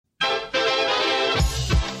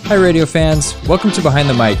Hi, radio fans. Welcome to Behind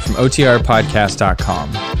the Mic from OTRpodcast.com.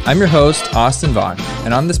 I'm your host, Austin Vaughn,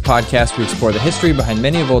 and on this podcast, we explore the history behind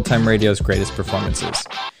many of old-time radio's greatest performances.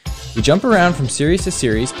 We jump around from series to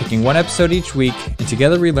series, picking one episode each week, and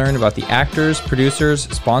together we learn about the actors, producers,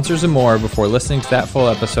 sponsors, and more before listening to that full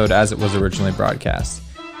episode as it was originally broadcast.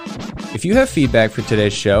 If you have feedback for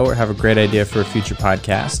today's show or have a great idea for a future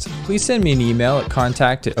podcast, please send me an email at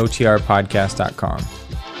contact@otrpodcast.com.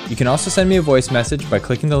 You can also send me a voice message by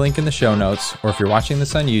clicking the link in the show notes, or if you're watching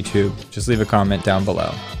this on YouTube, just leave a comment down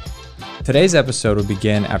below. Today's episode will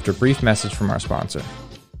begin after a brief message from our sponsor.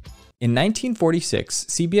 In 1946,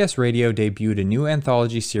 CBS Radio debuted a new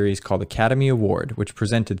anthology series called Academy Award, which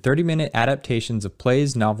presented 30-minute adaptations of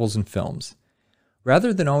plays, novels, and films.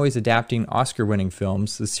 Rather than always adapting Oscar-winning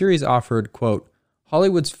films, the series offered, quote,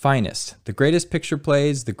 Hollywood's finest, the greatest picture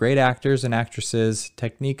plays, the great actors and actresses,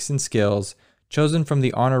 techniques and skills, chosen from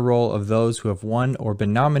the honor roll of those who have won or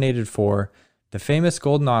been nominated for the famous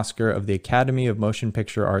Golden Oscar of the Academy of Motion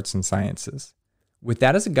Picture Arts and Sciences. With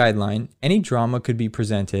that as a guideline, any drama could be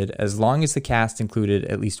presented as long as the cast included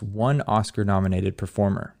at least one Oscar-nominated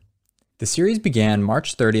performer. The series began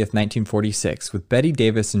March 30th, 1946, with Bette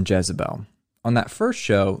Davis and Jezebel. On that first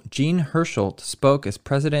show, Jean Hersholt spoke as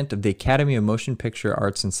president of the Academy of Motion Picture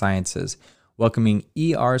Arts and Sciences, welcoming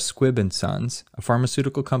E.R. Squibb & Sons, a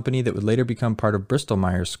pharmaceutical company that would later become part of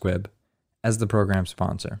Bristol-Myers Squibb, as the program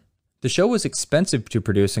sponsor. The show was expensive to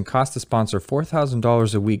produce and cost the sponsor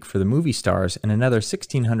 $4,000 a week for the movie stars and another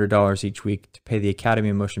 $1,600 each week to pay the Academy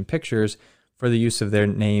of Motion Pictures for the use of their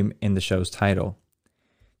name in the show's title.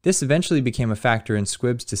 This eventually became a factor in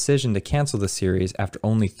Squibb's decision to cancel the series after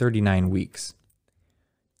only 39 weeks.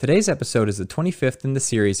 Today's episode is the 25th in the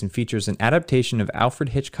series and features an adaptation of Alfred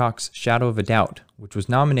Hitchcock's Shadow of a Doubt, which was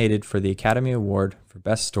nominated for the Academy Award for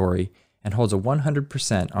Best Story and holds a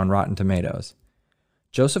 100% on Rotten Tomatoes.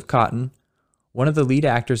 Joseph Cotten, one of the lead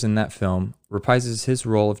actors in that film, reprises his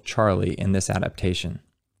role of Charlie in this adaptation.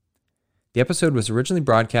 The episode was originally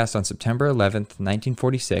broadcast on September 11th,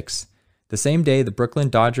 1946, the same day the Brooklyn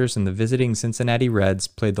Dodgers and the visiting Cincinnati Reds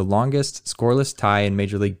played the longest scoreless tie in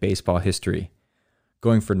Major League Baseball history,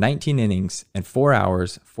 going for 19 innings and 4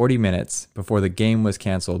 hours, 40 minutes before the game was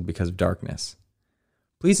canceled because of darkness.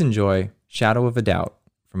 Please enjoy Shadow of a Doubt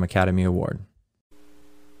from Academy Award.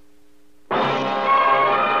 The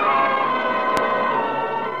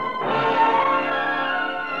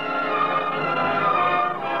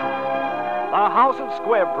House of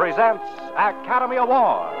Squibb presents Academy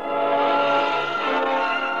Award.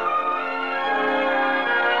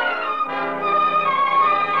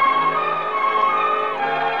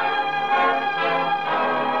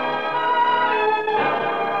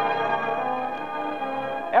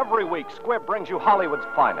 Every week, Squibb brings you Hollywood's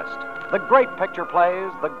finest. The great picture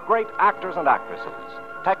plays, the great actors and actresses.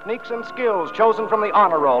 Techniques and skills chosen from the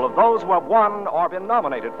honor roll of those who have won or been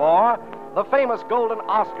nominated for the famous Golden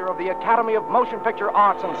Oscar of the Academy of Motion Picture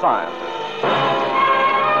Arts and Sciences.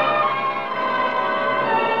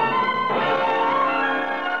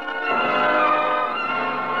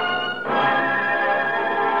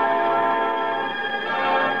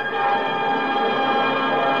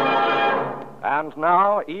 And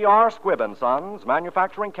now, E.R. Squibb & Sons,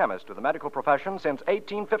 manufacturing chemist to the medical profession since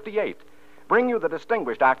 1858, bring you the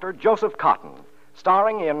distinguished actor Joseph Cotten,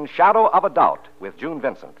 starring in Shadow of a Doubt with June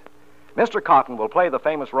Vincent. Mr. Cotten will play the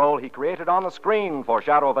famous role he created on the screen for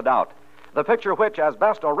Shadow of a Doubt, the picture which, as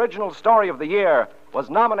Best Original Story of the Year, was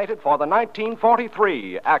nominated for the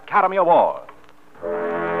 1943 Academy Award.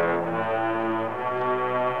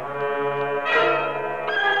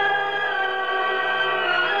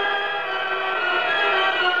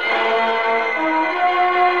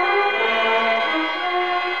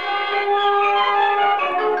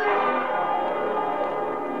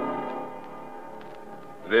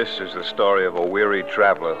 This is the story of a weary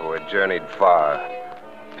traveler who had journeyed far,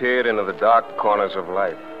 peered into the dark corners of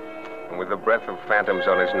life, and with the breath of phantoms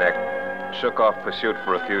on his neck, shook off pursuit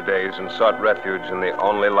for a few days and sought refuge in the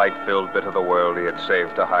only light-filled bit of the world he had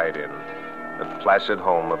saved to hide in, the placid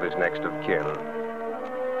home of his next of kin.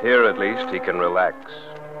 Here, at least, he can relax,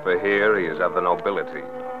 for here he is of the nobility,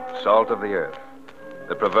 salt of the earth,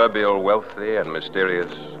 the proverbial wealthy and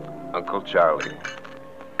mysterious Uncle Charlie.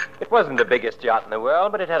 It wasn't the biggest yacht in the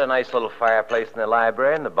world, but it had a nice little fireplace in the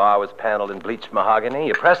library, and the bar was paneled in bleached mahogany.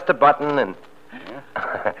 You pressed the button, and...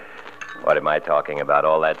 Yeah. What am I talking about?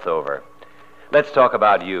 All that's over. Let's talk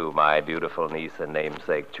about you, my beautiful niece and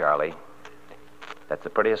namesake, Charlie. That's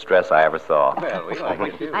the prettiest dress I ever saw. Well,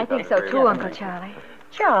 I think so, too, Uncle Charlie.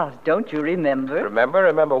 Charles, don't you remember?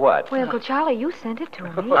 Remember what? Well, Uncle Charlie, you sent it to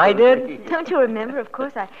me. I did? Don't you remember? Of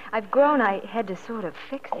course, I've grown. I had to sort of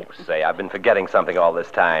fix it. Oh, say, I've been forgetting something all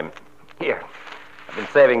this time. Here, I've been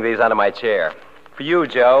saving these under my chair. For you,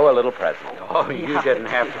 Joe, a little present. Oh, you didn't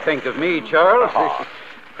have to think of me, Charles.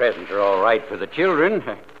 Presents are all right for the children.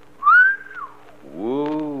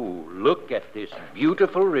 Ooh, look at this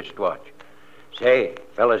beautiful wristwatch. Say,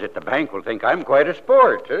 fellas at the bank will think I'm quite a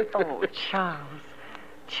sport. Oh, Charles.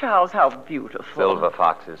 Charles, how beautiful. Silver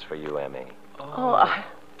foxes for you, Emmy. Oh,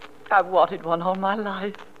 I wanted one all my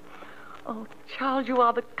life. Oh, Charles, you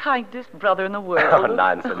are the kindest brother in the world. Oh,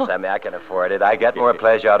 nonsense, Emmy. I can afford it. I get more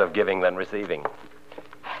pleasure out of giving than receiving.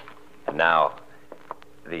 And now,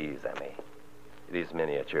 these, Emmy. These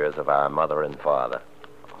miniatures of our mother and father.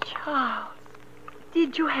 Charles,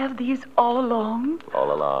 did you have these all along?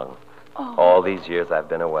 All along. Oh. All these years I've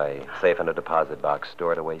been away, safe in a deposit box,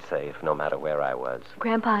 stored away safe, no matter where I was.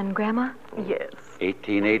 Grandpa and Grandma? Yes.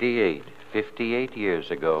 1888, 58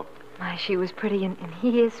 years ago. My, she was pretty, and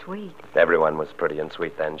he is sweet. Everyone was pretty and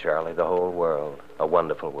sweet then, Charlie. The whole world. A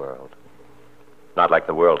wonderful world. Not like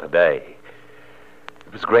the world today.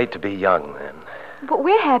 It was great to be young then. But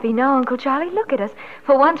we're happy now, Uncle Charlie. Look at us.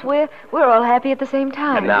 For once, we're all happy at the same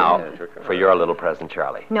time. And now, for your little present,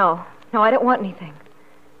 Charlie. No, I don't want anything.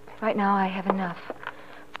 Right now, I have enough.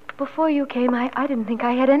 Before you came, I didn't think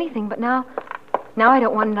I had anything, but now I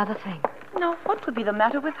don't want another thing. Now, what could be the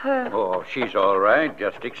matter with her? Oh, she's all right,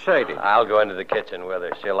 just excited. I'll go into the kitchen with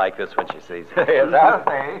her. She'll like this when she sees it. Yes, I'll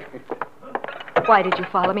say. Why did you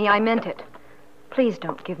follow me? I meant it. Please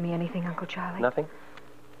don't give me anything, Uncle Charlie. Nothing?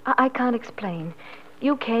 I can't explain.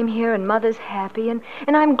 You came here, and Mother's happy, and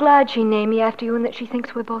I'm glad she named me after you and that she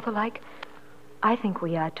thinks we're both alike. I think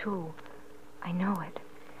we are, too. I know it.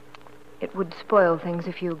 It would spoil things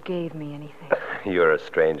if you gave me anything. You're a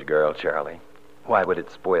strange girl, Charlie. Why would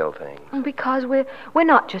it spoil things? Because we're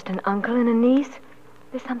not just an uncle and a niece.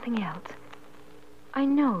 There's something else. I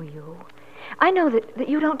know you. I know that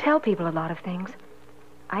you don't tell people a lot of things.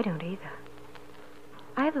 I don't either.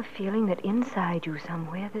 I have a feeling that inside you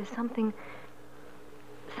somewhere there's something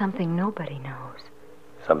nobody knows.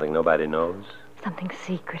 Something nobody knows? Something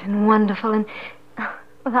secret and wonderful and...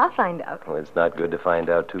 Well, I'll find out. Well, it's not good to find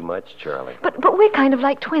out too much, Charlie. But we're kind of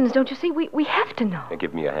like twins, don't you see? We have to know. Here,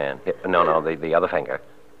 give me your hand. Here, no, the other finger.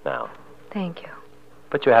 Now. Thank you.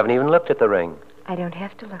 But you haven't even looked at the ring. I don't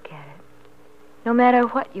have to look at it. No matter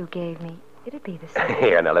what you gave me, it'd be the same.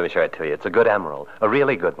 Here, now let me show it to you. It's a good emerald. A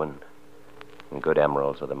really good one. And good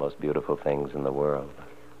emeralds are the most beautiful things in the world.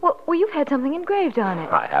 Well, you've had something engraved on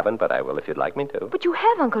it. I haven't, but I will if you'd like me to. But you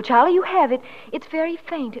have, Uncle Charlie. You have it. It's very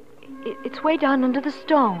faint. It's way down under the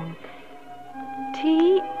stone.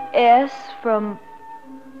 T.S. from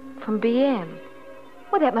B.M.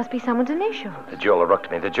 Well, that must be someone's initials. The jeweler rooked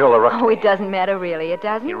me. Oh, it doesn't matter, really. It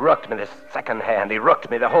doesn't. He rooked me this second hand. He rooked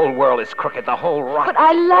me. The whole world is crooked. The whole rotten But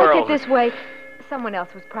I like world. it this way. Someone else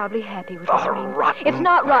was probably happy with this ring. Rotten. It's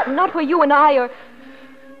not rotten. Not for you and I or...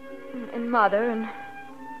 And Mother and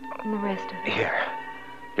the rest of it. Here.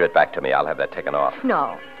 Give it back to me. I'll have that taken off.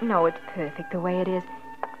 No, it's perfect the way it is.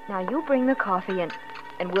 Now, you bring the coffee and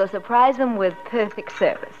we'll surprise them with perfect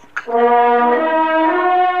service.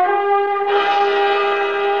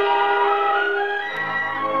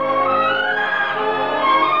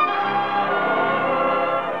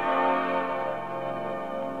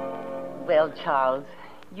 Well, Charles,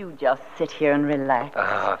 you just sit here and relax.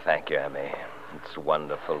 Oh, thank you, Emmy. It's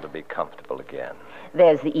wonderful to be comfortable again.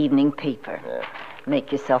 There's the evening paper. Yeah.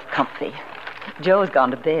 Make yourself comfy. Joe's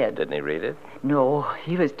gone to bed. Didn't he read it? No,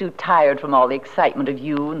 he was too tired from all the excitement of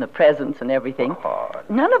you and the presents and everything. Oh.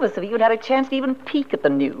 None of us have even had a chance to even peek at the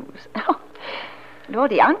news.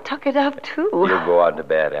 Lordy, I'm tuckered up, too. You go on to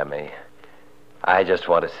bed, Emmy. I just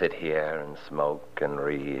want to sit here and smoke and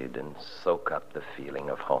read and soak up the feeling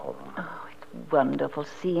of home. Oh, it's wonderful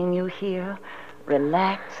seeing you here,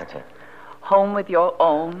 relaxed, home with your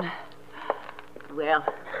own. Well,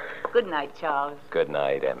 good night, Charles. Good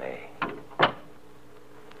night, Emmy.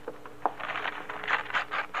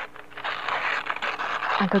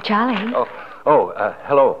 Uncle Charlie?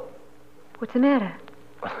 Hello. What's the matter?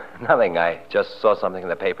 Nothing. I just saw something in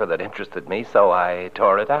the paper that interested me, so I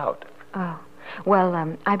tore it out. Oh.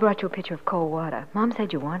 Well, I brought you a pitcher of cold water. Mom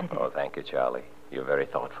said you wanted it. Oh, thank you, Charlie. You're very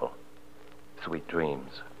thoughtful. Sweet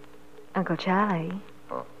dreams. Uncle Charlie,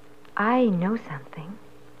 Huh? I know something.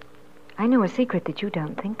 I know a secret that you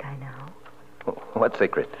don't think I know. What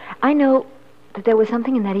secret? I know that there was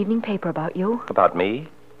something in that evening paper about you. About me?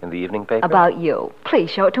 In the evening paper? About you. Please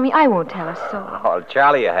show it to me. I won't tell her so. Oh,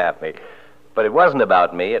 Charlie, you have me. But it wasn't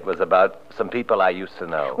about me. It was about some people I used to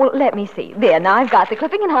know. Well, let me see. There, now I've got the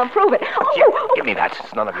clipping and I'll prove it. Oh, Give me that.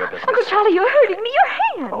 It's none of your business. Uncle Charlie, you're hurting me. Your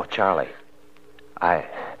hand. Oh, Charlie. I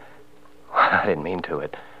didn't mean to.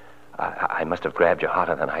 I must have grabbed you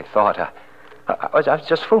harder than I thought. I was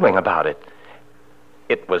just fooling about it.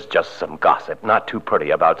 It was just some gossip, not too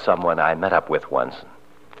pretty, about someone I met up with once.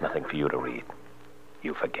 Nothing for you to read.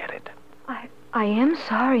 You forget it. I am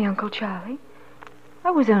sorry, Uncle Charlie. I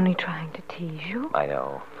was only trying to tease you. I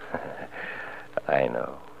know. I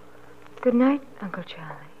know. Good night, Uncle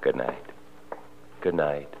Charlie. Good night. Good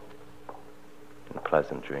night. And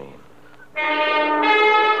pleasant dreams.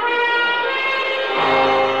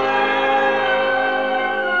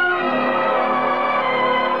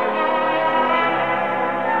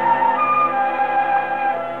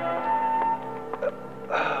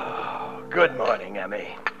 Good morning,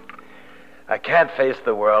 Emmy. I can't face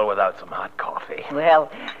the world without some hot coffee.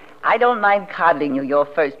 Well, I don't mind coddling you your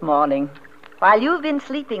first morning. While you've been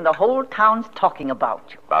sleeping, the whole town's talking about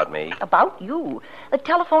you. About me? About you. The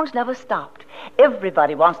telephone's never stopped.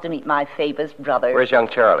 Everybody wants to meet my famous brother. Where's young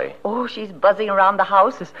Charlie? Oh, she's buzzing around the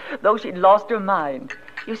house as though she'd lost her mind.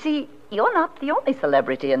 You see, you're not the only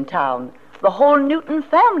celebrity in town. The whole Newton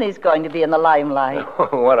family's going to be in the limelight.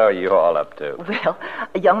 What are you all up to? Well,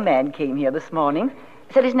 a young man came here this morning.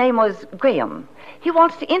 Said his name was Graham. He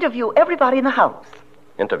wants to interview everybody in the house.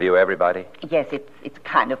 Interview everybody? Yes, it's a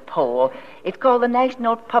kind of poll. It's called the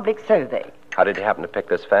National Public Survey. How did he happen to pick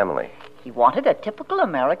this family? He wanted a typical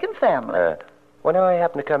American family. When do I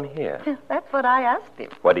happen to come here? That's what I asked him.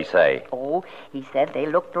 What'd he say? Oh, he said they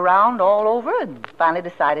looked around all over and finally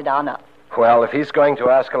decided on us. Well, if he's going to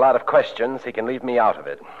ask a lot of questions, he can leave me out of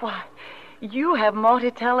it. Why, you have more to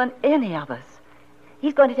tell than any of us.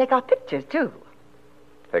 He's going to take our pictures, too.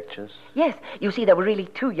 Pictures? Yes. You see, there were really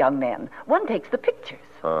two young men. One takes the pictures.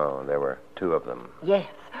 Oh, there were two of them. Yes.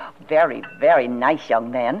 Very, very nice young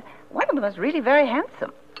men. One of them is really very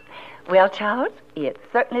handsome. Well, Charles, it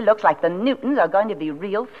certainly looks like the Newtons are going to be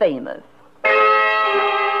real famous.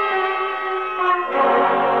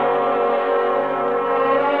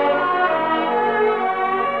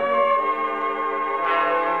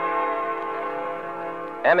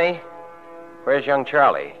 Emmy, where's young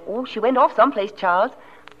Charlie? Oh, she went off someplace, Charles.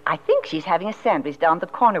 I think she's having a sandwich down the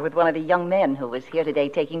corner with one of the young men who was here today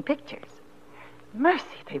taking pictures. Mercy,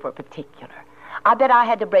 they were particular. I bet I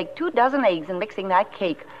had to break 24 eggs in mixing that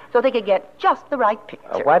cake so they could get just the right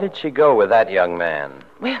picture. Why did she go with that young man?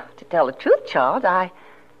 Well, to tell the truth, Charles, I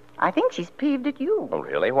think she's peeved at you. Oh,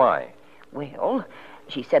 really? Why? Well,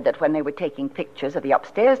 she said that when they were taking pictures of the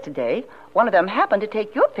upstairs today, one of them happened to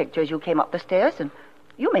take your picture as you came up the stairs, and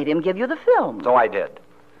you made him give you the film. So I did.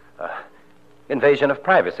 Invasion of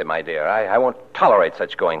privacy, my dear. I won't tolerate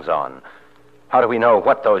such goings-on. How do we know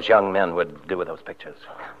what those young men would do with those pictures?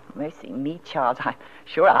 Mercy me, Charles. I'm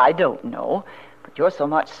sure I don't know. But you're so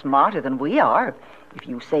much smarter than we are. If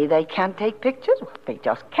you say they can't take pictures, well, they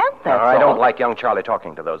just can't, that's all. I don't like young Charlie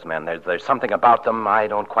talking to those men. There's something about them I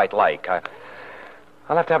don't quite like.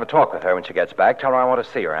 I'll have to have a talk with her when she gets back. Tell her I want to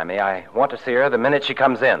see her, Emmy. I want to see her the minute she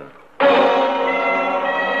comes in.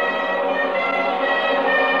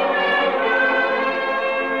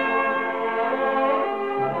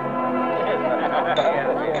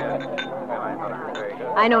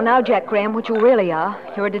 I know now, Jack Graham, what you really are.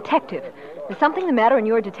 You're a detective. There's something the matter, and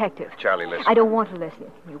you're a detective. Charlie, listen. I don't want to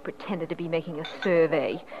listen. You pretended to be making a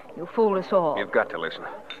survey. You fooled us all. You've got to listen.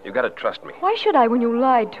 You've got to trust me. Why should I when you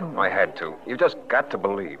lied to me? I had to. You've just got to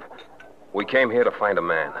believe. We came here to find a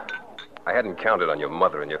man. I hadn't counted on your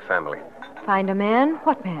mother and your family. Find a man?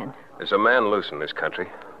 What man? There's a man loose in this country.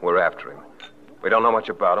 We're after him. We don't know much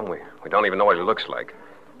about him. We don't even know what he looks like.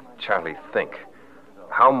 Charlie, think.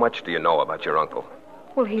 How much do you know about your uncle?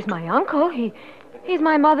 Well, he's my uncle. He's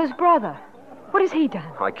my mother's brother. What has he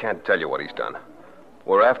done? I can't tell you what he's done.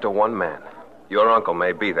 We're after one man. Your uncle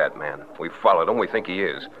may be that man. We followed him. We think he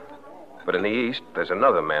is. But in the east, there's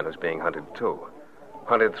another man who's being hunted, too.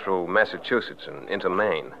 Hunted through Massachusetts and into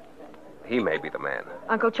Maine. He may be the man.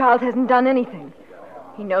 Uncle Charles hasn't done anything.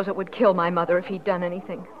 He knows it would kill my mother if he'd done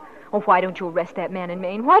anything. Oh, why don't you arrest that man in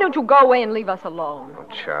Maine? Why don't you go away and leave us alone? Oh,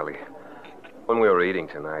 Charlie, when we were eating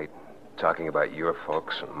tonight, talking about your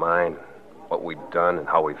folks and mine, what we'd done and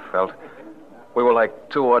how we felt, we were like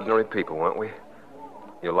two ordinary people, weren't we?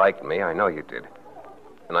 You liked me, I know you did.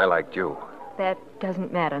 And I liked you. That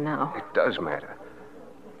doesn't matter now. It does matter.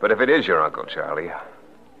 But if it is your uncle, Charlie,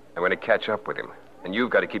 I'm going to catch up with him. And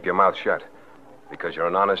you've got to keep your mouth shut. Because you're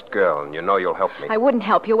an honest girl, and you know you'll help me. I wouldn't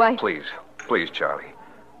help you, Please, Charlie.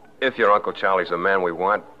 If your Uncle Charlie's the man we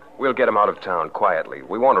want, we'll get him out of town quietly.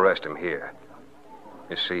 We won't arrest him here.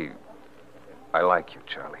 You see, I like you,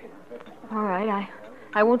 Charlie. All right,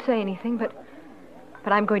 I won't say anything, but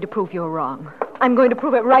I'm going to prove you're wrong. I'm going to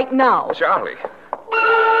prove it right now. Charlie.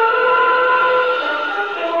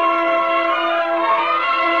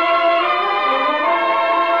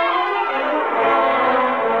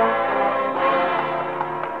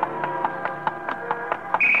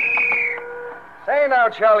 Say now,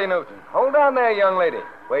 Charlie Newton. Hold on there, young lady.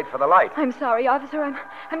 Wait for the light. I'm sorry, officer.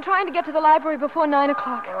 I'm trying to get to the library before 9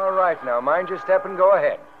 o'clock. All right, now, mind your step and go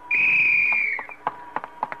ahead.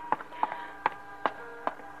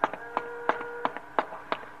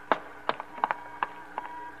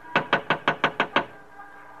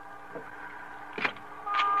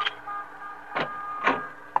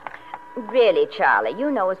 Really, Charlie, you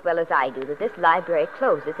know as well as I do that this library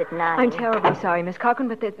closes at 9. I'm terribly sorry, Miss Cochran,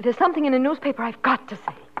 but there's something in the newspaper I've got to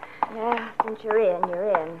say. Yeah, since you're in, you're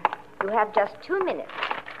in. You have just 2 minutes.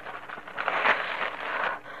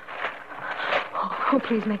 Oh,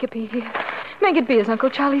 please make it be here. Make it be as Uncle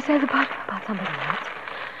Charlie says about somebody else.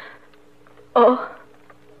 Oh.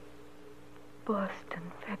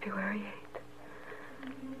 Boston, February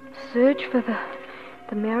 8th. Search for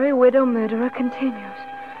the Merry Widow murderer continues.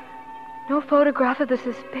 No photograph of the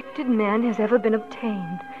suspected man has ever been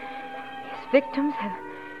obtained. His victims have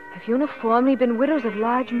uniformly been widows of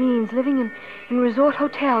large means, living in resort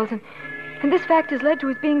hotels, and this fact has led to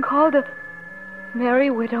his being called the Merry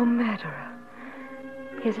Widow murderer.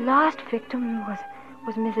 His last victim was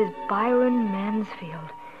Mrs. Byron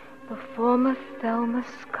Mansfield, the former Thelma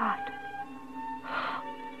Scott.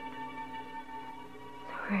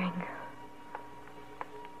 The ring.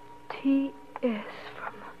 T.S.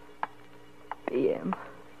 from B.M.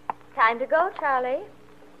 Time to go, Charlie.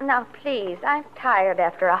 Now, please, I'm tired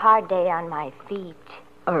after a hard day on my feet.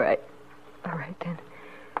 All right then.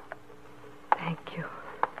 Thank you.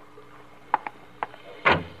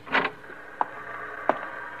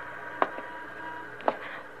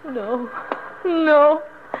 No,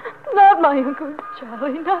 not my Uncle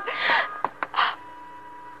Charlie, not...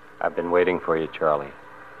 I've been waiting for you, Charlie.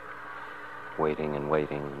 Waiting and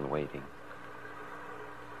waiting and waiting.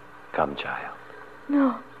 Come, child.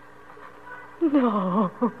 No.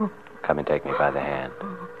 Come and take me by the hand.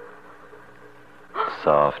 It's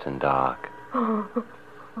soft and dark. And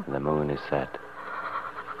the moon is set.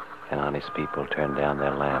 And honest people turn down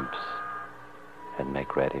their lamps and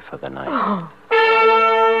make ready for the night.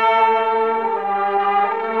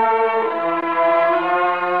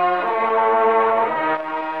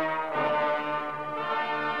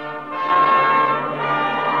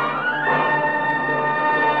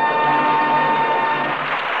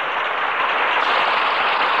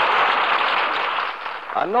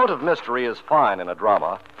 A note of mystery is fine in a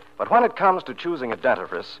drama, but when it comes to choosing a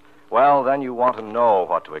dentifrice, well, then you want to know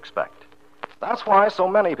what to expect. That's why so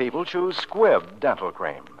many people choose Squibb dental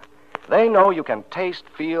cream. They know you can taste,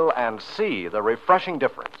 feel, and see the refreshing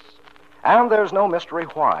difference. And there's no mystery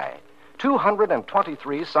why.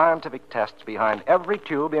 223 scientific tests behind every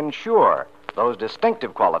tube ensure those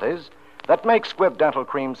distinctive qualities that make Squibb dental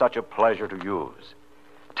cream such a pleasure to use.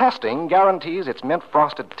 Testing guarantees its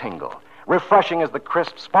mint-frosted tingle, refreshing as the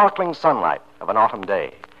crisp, sparkling sunlight of an autumn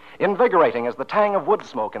day, invigorating as the tang of wood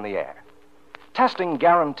smoke in the air. Testing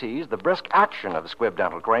guarantees the brisk action of Squibb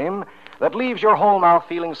dental cream that leaves your whole mouth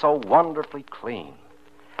feeling so wonderfully clean.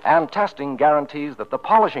 And testing guarantees that the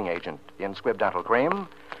polishing agent in Squibb dental cream,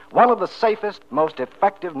 one of the safest, most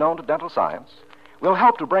effective known to dental science, will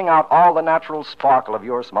help to bring out all the natural sparkle of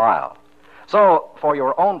your smile. So, for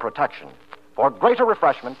your own protection, for greater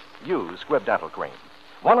refreshment, use Squibb dental cream,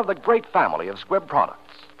 one of the great family of Squibb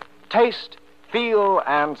products. Taste, feel,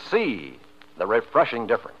 and see the refreshing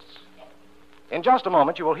difference. In just a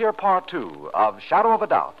moment, you will hear part 2 of Shadow of a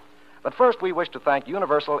Doubt. But first, we wish to thank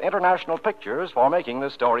Universal International Pictures for making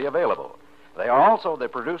this story available. They are also the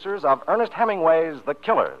producers of Ernest Hemingway's The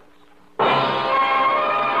Killers.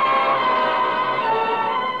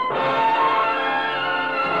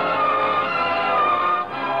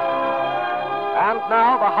 And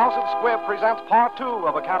now, the House of Squibb presents part 2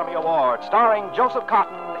 of Academy Award, starring Joseph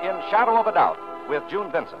Cotton in Shadow of a Doubt with June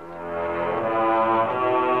Vincent.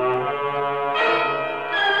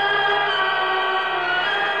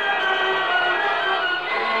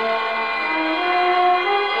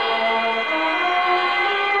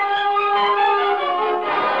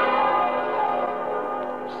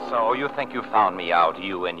 So you think you found me out,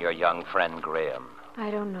 you and your young friend Graham?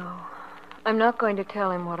 I don't know. I'm not going to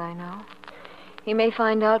tell him what I know. He may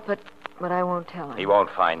find out, but I won't tell him. He won't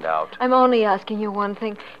find out. I'm only asking you one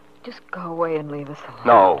thing. Just go away and leave us alone.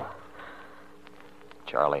 No.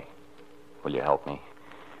 Charlie, will you help me?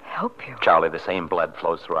 Help you? Charlie, the same blood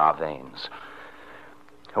flows through our veins.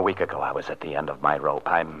 A week ago, I was at the end of my rope.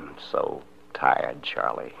 I'm so tired,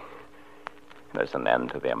 Charlie. There's an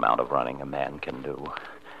end to the amount of running a man can do.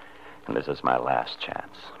 And this is my last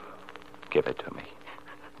chance. Give it to me.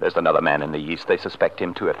 There's another man in the East. They suspect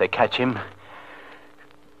him, too. If they catch him,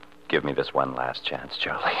 give me this one last chance,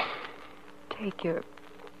 Charlie. Take your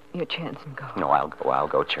chance and go. No, I'll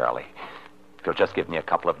go, Charlie. If you'll just give me a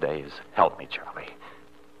couple of days, help me, Charlie.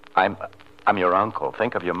 I'm your uncle.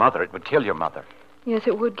 Think of your mother. It would kill your mother. Yes,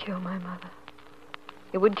 it would kill my mother.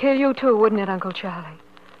 It would kill you, too, wouldn't it, Uncle Charlie?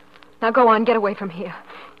 Now go on, get away from here.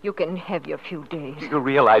 You can have your few days. You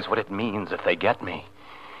realize what it means if they get me.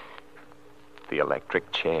 The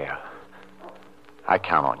electric chair. I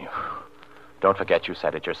count on you. Don't forget you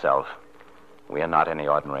said it yourself. We are not any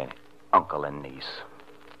ordinary uncle and niece.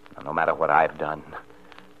 No matter what I've done,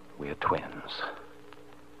 we are twins.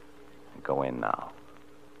 Go in now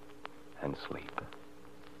and sleep.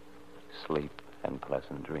 Sleep and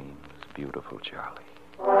pleasant dreams, beautiful Charlie.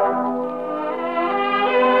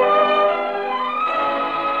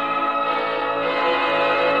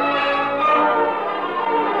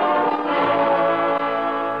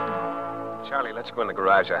 Charlie, let's go in the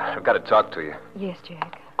garage. I've got to talk to you. Yes,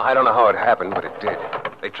 Jack. I don't know how it happened, but it did.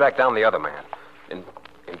 They tracked down the other man. In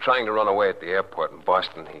trying to run away at the airport in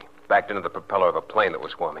Boston, he backed into the propeller of a plane that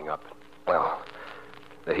was warming up. Well,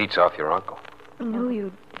 the heat's off your uncle. I knew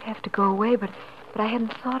you'd have to go away, but I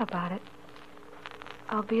hadn't thought about it.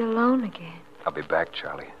 I'll be alone again. I'll be back,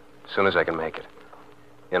 Charlie, as soon as I can make it.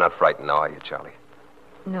 You're not frightened now, are you, Charlie?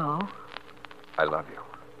 No. I love you.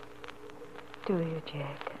 Do you,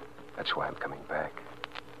 Jack? That's why I'm coming back.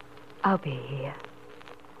 I'll be here,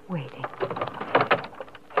 waiting.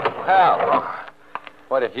 Well,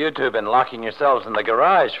 what have you two been locking yourselves in the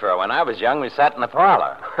garage for? When I was young, we sat in the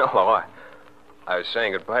parlor. Hello, I was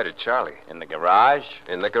saying goodbye to Charlie. In the garage?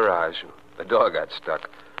 In the garage. The door got stuck.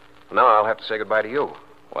 Now I'll have to say goodbye to you.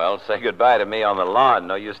 Well, say goodbye to me on the lawn.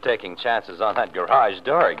 No use taking chances on that garage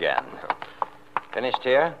door again. Finished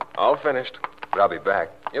here? All finished. But I'll be back.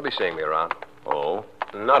 You'll be seeing me around. Oh?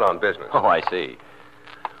 Not on business. Oh, I see.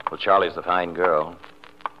 Well, Charlie's a fine girl.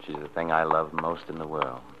 She's the thing I love most in the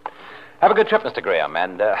world. Have a good trip, Mr. Graham,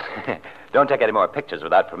 and don't take any more pictures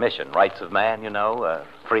without permission. Rights of man, you know,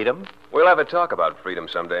 freedom. We'll have a talk about freedom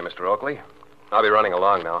someday, Mr. Oakley. I'll be running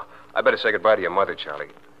along now. I better say goodbye to your mother, Charlie.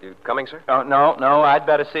 You coming, sir? Oh, no. I'd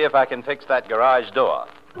better see if I can fix that garage door.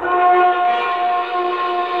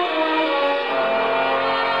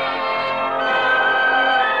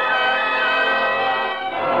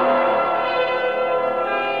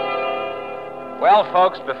 Well,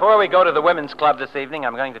 folks, before we go to the women's club this evening,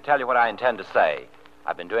 I'm going to tell you what I intend to say.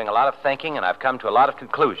 I've been doing a lot of thinking, and I've come to a lot of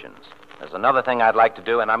conclusions. There's another thing I'd like to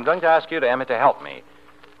do, and I'm going to ask you, Emma, to help me.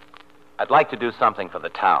 I'd like to do something for the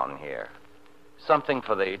town here. Something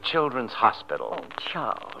for the Children's Hospital. Oh,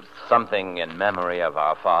 Charles. Something in memory of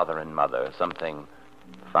our father and mother. Something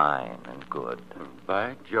fine and good.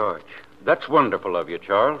 By George. That's wonderful of you,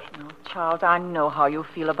 Charles. Oh, Charles, I know how you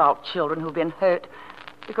feel about children who've been hurt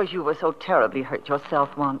because you were so terribly hurt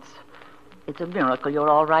yourself once. It's a miracle you're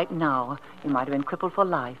all right now. You might have been crippled for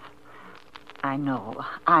life. I know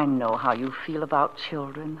how you feel about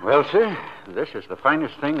children. Well, sir, this is the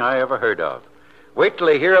finest thing I ever heard of. Wait till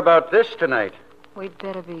they hear about this tonight. We'd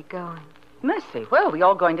better be going. Mercy, where are we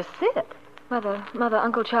all going to sit? Mother,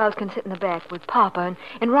 Uncle Charles can sit in the back with Papa,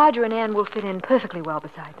 and Roger and Ann will fit in perfectly well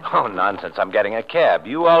beside them. Oh, nonsense. I'm getting a cab.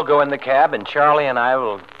 You all go in the cab, and Charlie and I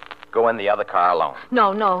will go in the other car alone.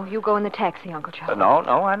 No, you go in the taxi, Uncle Charles. No,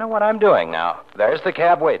 I know what I'm doing now. There's the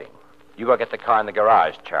cab waiting. You go get the car in the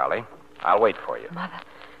garage, Charlie. I'll wait for you.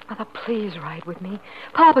 Mother, please ride with me.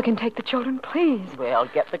 Papa can take the children, please. Well,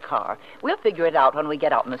 get the car. We'll figure it out when we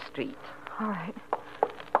get out in the street. All right.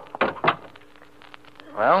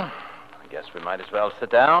 Well, I guess we might as well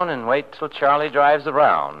sit down and wait till Charlie drives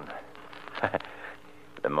around.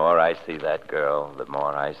 The more I see that girl, the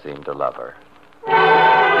more I seem to love her.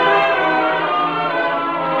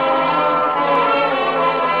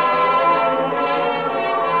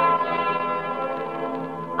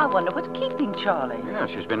 I wonder what's keeping Charlie. Yeah,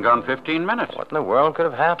 she's been gone 15 minutes. What in the world could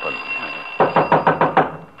have happened?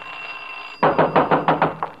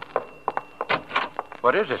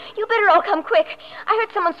 What is it? You better all come quick. I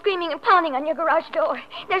heard someone screaming and pounding on your garage door.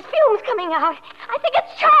 There's fumes coming out. I think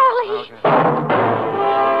it's Charlie.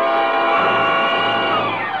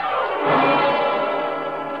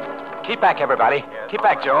 Okay. Keep back, everybody. Keep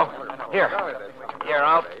back, Joe. Here,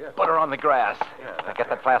 I'll put her on the grass. Now get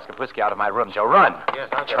that flask of whiskey out of my room, Joe. Run. Yes,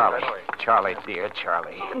 Charlie, dear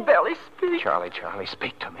Charlie. I can barely speak. Charlie,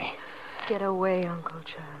 speak to me. Get away, Uncle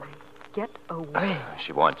Charlie. Get away.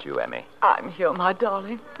 She wants you, Emmy. I'm here, my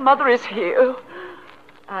darling. Mother is here.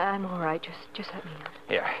 I'm all right. Just let me out.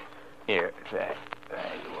 Here. There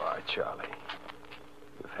you are, Charlie.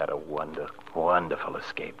 You've had a wonderful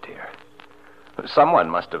escape, dear. Someone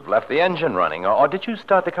must have left the engine running, or did you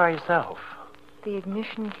start the car yourself? The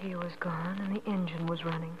ignition key was gone, and the engine was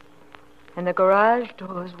running. And the garage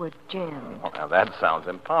doors were jammed. Well, now, that sounds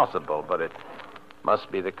impossible, but it must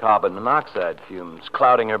be the carbon monoxide fumes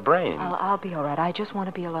clouding her brain. I'll be all right. I just want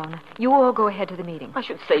to be alone. You all go ahead to the meeting. I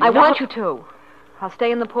should say I want you to. I'll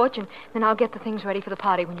stay in the porch, and then I'll get the things ready for the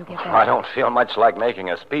party when you get back. I don't feel much like making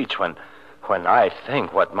a speech when I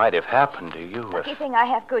think what might have happened to you Lucky thing I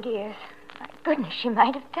have good ears. My goodness, she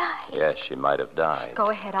might have died. Yes, she might have died. Go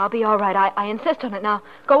ahead. I'll be all right. I insist on it now.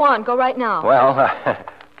 Go on. Go right now. Well,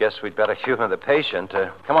 guess we'd better humor the patient.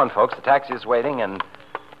 Come on, folks. The taxi is waiting, and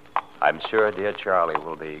I'm sure dear Charlie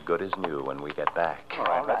will be good as new when we get back. All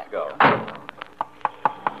right, let's go.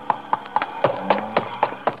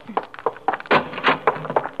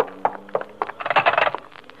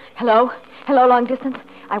 Hello? Hello, long distance?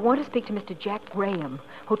 I want to speak to Mr. Jack Graham,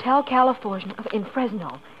 Hotel California in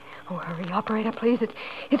Fresno. Oh, hurry, operator, please.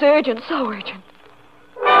 It's urgent, so urgent.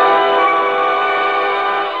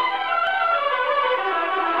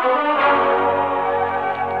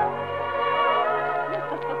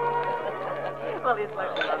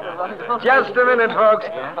 Just a minute, folks.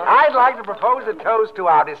 I'd like to propose a toast to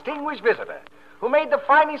our distinguished visitor, who made the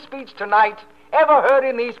finest speech tonight ever heard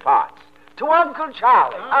in these parts. To Uncle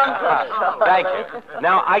Charlie. Thank you.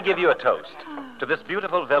 Now, I give you a toast to this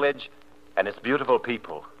beautiful village and its beautiful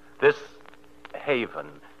people. This haven,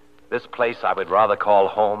 this place I would rather call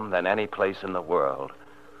home than any place in the world.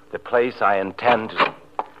 The place I intend to...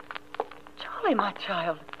 Charlie, my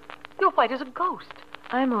child, you're white as a ghost.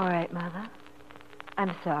 I'm all right, Mother.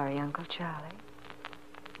 I'm sorry, Uncle Charlie.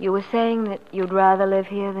 You were saying that you'd rather live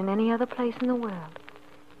here than any other place in the world.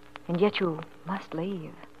 And yet you must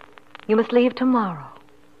leave. You must leave tomorrow.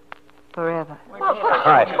 Forever.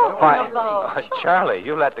 Why, Charlie,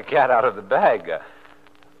 you let the cat out of the bag.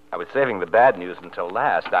 I was saving the bad news until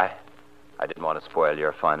last. I didn't want to spoil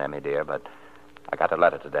your fun, Emmy, dear, but I got a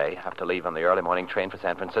letter today. I have to leave on the early morning train for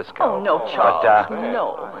San Francisco. Oh, no, Charles, but,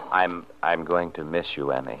 no. I'm going to miss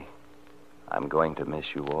you, Emmy. I'm going to miss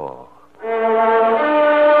you all.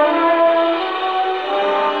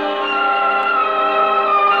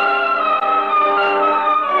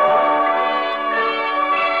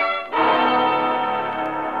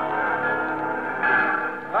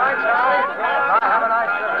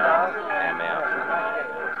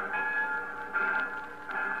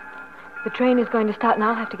 The train is going to start, and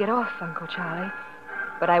I'll have to get off, Uncle Charlie.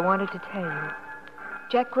 But I wanted to tell you.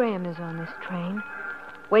 Jack Graham is on this train,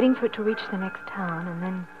 waiting for it to reach the next town, and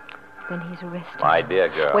then he's arrested. My dear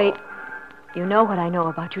girl. Wait. You know what I know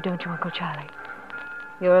about you, don't you, Uncle Charlie?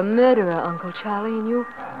 You're a murderer, Uncle Charlie, and you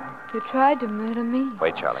tried to murder me.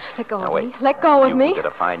 Wait, Charlie. Let go now, of wait. me. Let go of me. You did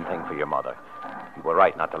a fine thing for your mother. You were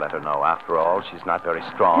right not to let her know. After all, she's not very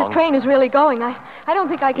strong. This train is really going. I don't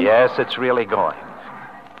think I can... Yes, it's really going.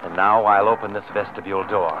 And now I'll open this vestibule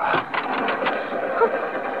door.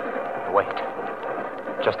 Wait.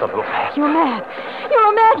 Just a little faster. You're mad.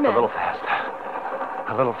 You're a madman. Just a little faster.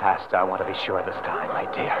 A little faster. I want to be sure this time, my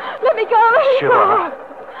dear. Let me go. Let me Sure. go.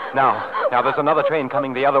 Now, there's another train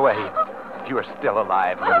coming the other way. If you are still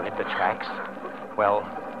alive when you hit the tracks, well,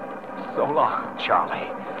 so long, Charlie.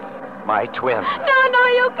 My twin. No,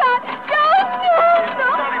 you can't. Don't. No.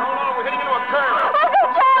 Charlie, hold on. We're heading into a curve. Uncle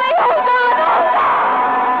Charlie, hold on.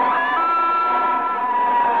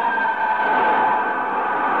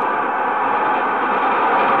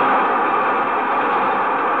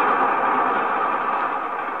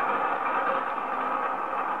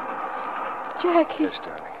 Jack, Yes,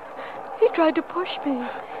 darling. he tried to push me.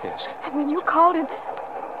 Yes. And when you called him,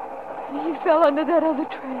 he fell under that other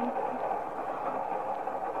train.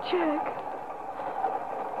 Jack.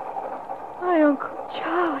 My Uncle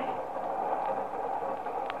Charlie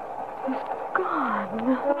is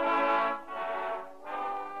gone.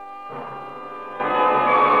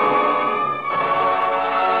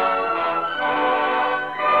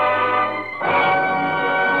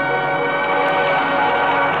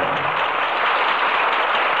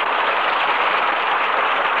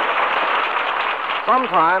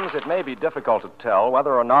 Sometimes it may be difficult to tell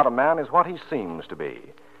whether or not a man is what he seems to be.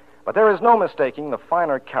 But there is no mistaking the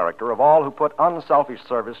finer character of all who put unselfish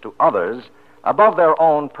service to others above their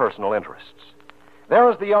own personal interests. There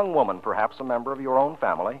is the young woman, perhaps a member of your own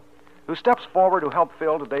family, who steps forward to help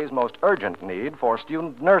fill today's most urgent need for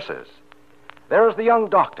student nurses. There is the young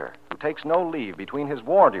doctor who takes no leave between his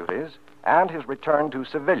war duties and his return to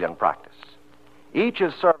civilian practice. Each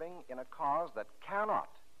is serving in a cause that cannot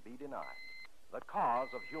be denied, the cause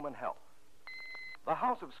of human health. The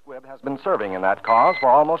House of Squibb has been serving in that cause for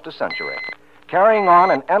almost a century, carrying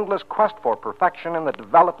on an endless quest for perfection in the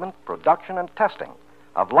development, production, and testing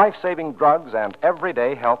of life-saving drugs and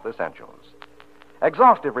everyday health essentials.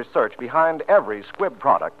 Exhaustive research behind every Squibb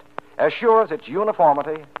product assures its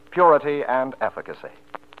uniformity, purity, and efficacy.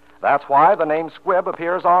 That's why the name Squibb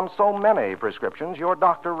appears on so many prescriptions your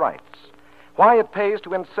doctor writes. Why it pays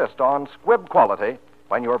to insist on Squibb quality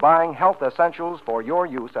when you're buying health essentials for your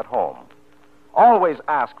use at home. Always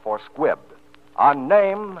ask for Squibb, a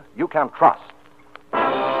name you can trust.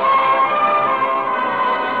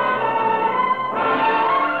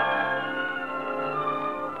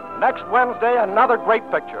 Next Wednesday, another great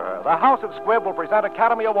picture. The House of Squibb will present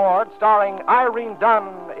Academy Award starring Irene Dunn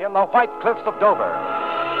in The White Cliffs of Dover.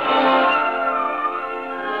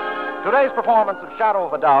 Today's performance of Shadow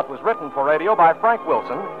of a Doubt was written for radio by Frank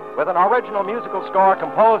Wilson with an original musical score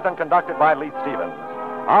composed and conducted by Leith Stevens.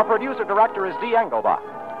 Our producer-director is Dee Engelbach.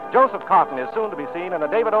 Joseph Cotton is soon to be seen in a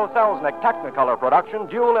David O. Selznick Technicolor production,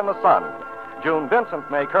 Jewel in the Sun. June Vincent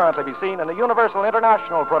may currently be seen in the Universal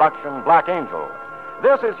International production, Black Angel.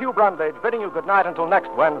 This is Hugh Brundage bidding you good night until next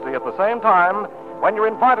Wednesday at the same time, when you're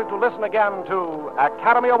invited to listen again to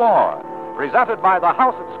Academy Award, presented by the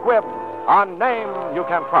House of Squibb, a name you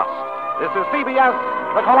can trust. This is CBS,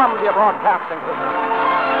 the Columbia Broadcasting System.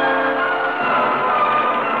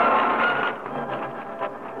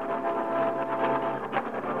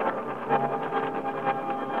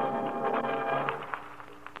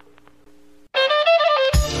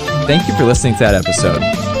 Thank you for listening to that episode.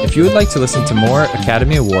 If you would like to listen to more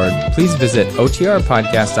Academy Award, please visit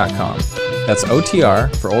otrpodcast.com. That's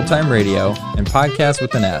OTR for Old Time Radio and podcast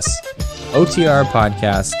with an S.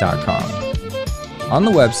 otrpodcast.com. On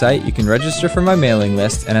the website, you can register for my mailing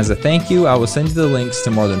list, and as a thank you, I will send you the links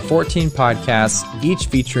to more than 14 podcasts, each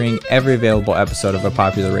featuring every available episode of a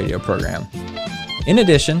popular radio program. In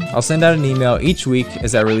addition, I'll send out an email each week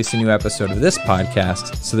as I release a new episode of this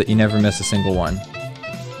podcast so that you never miss a single one.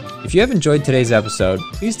 If you have enjoyed today's episode,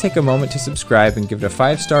 please take a moment to subscribe and give it a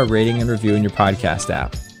 5-star rating and review in your podcast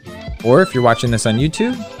app. Or if you're watching this on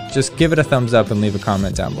YouTube, just give it a thumbs up and leave a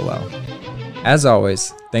comment down below. As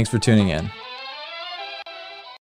always, thanks for tuning in.